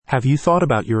Have you thought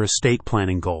about your estate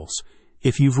planning goals?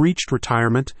 If you've reached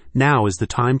retirement, now is the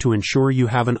time to ensure you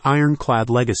have an ironclad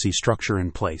legacy structure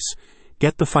in place.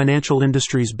 Get the financial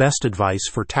industry's best advice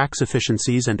for tax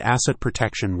efficiencies and asset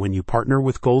protection when you partner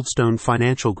with Goldstone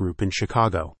Financial Group in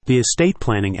Chicago. The estate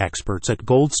planning experts at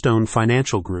Goldstone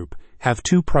Financial Group have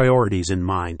two priorities in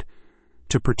mind: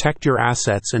 to protect your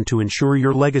assets and to ensure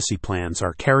your legacy plans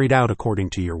are carried out according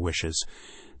to your wishes.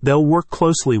 They'll work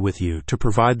closely with you to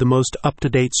provide the most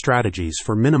up-to-date strategies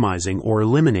for minimizing or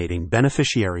eliminating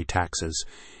beneficiary taxes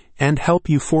and help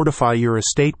you fortify your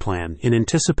estate plan in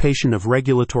anticipation of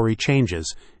regulatory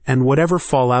changes and whatever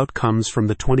fallout comes from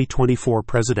the 2024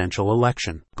 presidential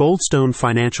election. Goldstone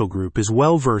Financial Group is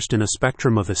well versed in a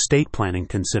spectrum of estate planning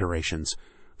considerations,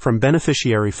 from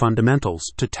beneficiary fundamentals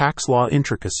to tax law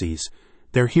intricacies.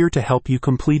 They're here to help you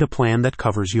complete a plan that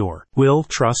covers your will,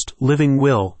 trust, living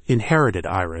will, inherited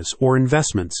IRAs or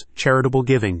investments, charitable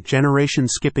giving, generation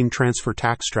skipping transfer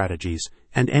tax strategies,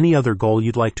 and any other goal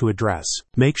you'd like to address.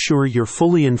 Make sure you're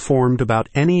fully informed about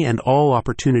any and all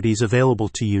opportunities available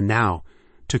to you now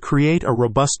to create a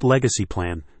robust legacy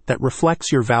plan that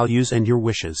reflects your values and your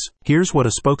wishes. Here's what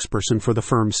a spokesperson for the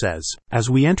firm says. As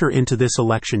we enter into this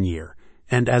election year,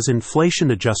 and as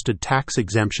inflation-adjusted tax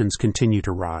exemptions continue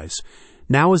to rise,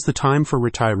 now is the time for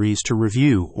retirees to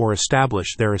review or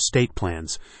establish their estate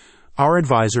plans. Our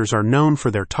advisors are known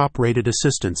for their top-rated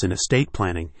assistance in estate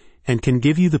planning and can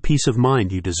give you the peace of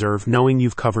mind you deserve knowing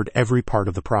you've covered every part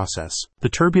of the process. The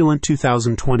turbulent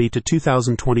 2020 to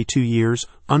 2022 years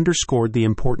underscored the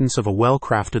importance of a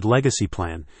well-crafted legacy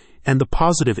plan and the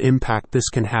positive impact this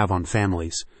can have on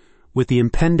families. With the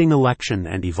impending election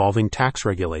and evolving tax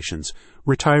regulations,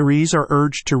 retirees are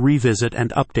urged to revisit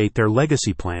and update their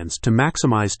legacy plans to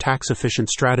maximize tax-efficient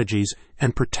strategies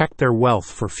and protect their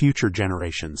wealth for future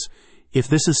generations. If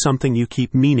this is something you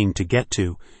keep meaning to get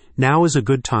to, now is a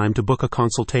good time to book a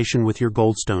consultation with your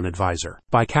Goldstone advisor.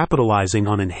 By capitalizing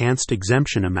on enhanced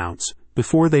exemption amounts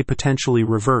before they potentially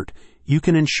revert, you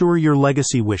can ensure your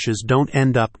legacy wishes don't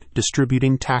end up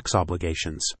distributing tax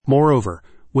obligations. Moreover,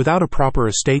 without a proper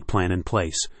estate plan in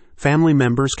place, family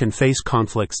members can face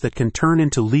conflicts that can turn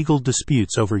into legal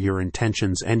disputes over your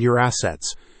intentions and your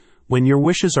assets. When your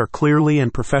wishes are clearly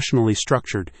and professionally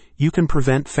structured, you can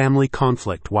prevent family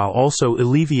conflict while also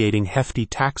alleviating hefty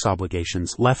tax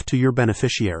obligations left to your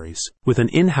beneficiaries. With an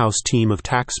in-house team of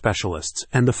tax specialists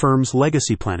and the firm's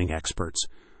legacy planning experts,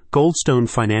 Goldstone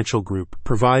Financial Group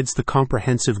provides the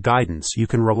comprehensive guidance you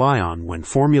can rely on when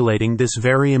formulating this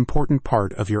very important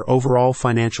part of your overall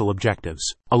financial objectives.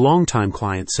 A longtime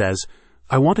client says,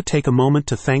 "I want to take a moment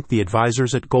to thank the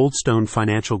advisors at Goldstone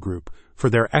Financial Group for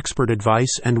their expert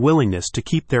advice and willingness to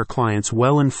keep their clients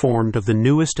well informed of the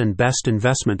newest and best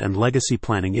investment and legacy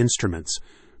planning instruments.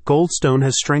 Goldstone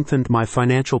has strengthened my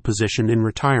financial position in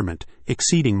retirement,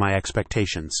 exceeding my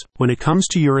expectations." When it comes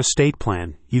to your estate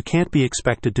plan, you can't be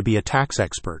expected to be a tax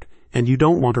expert, and you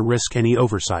don't want to risk any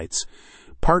oversights.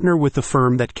 Partner with the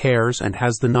firm that cares and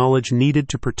has the knowledge needed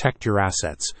to protect your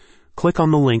assets. Click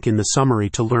on the link in the summary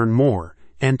to learn more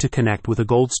and to connect with a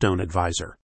Goldstone advisor.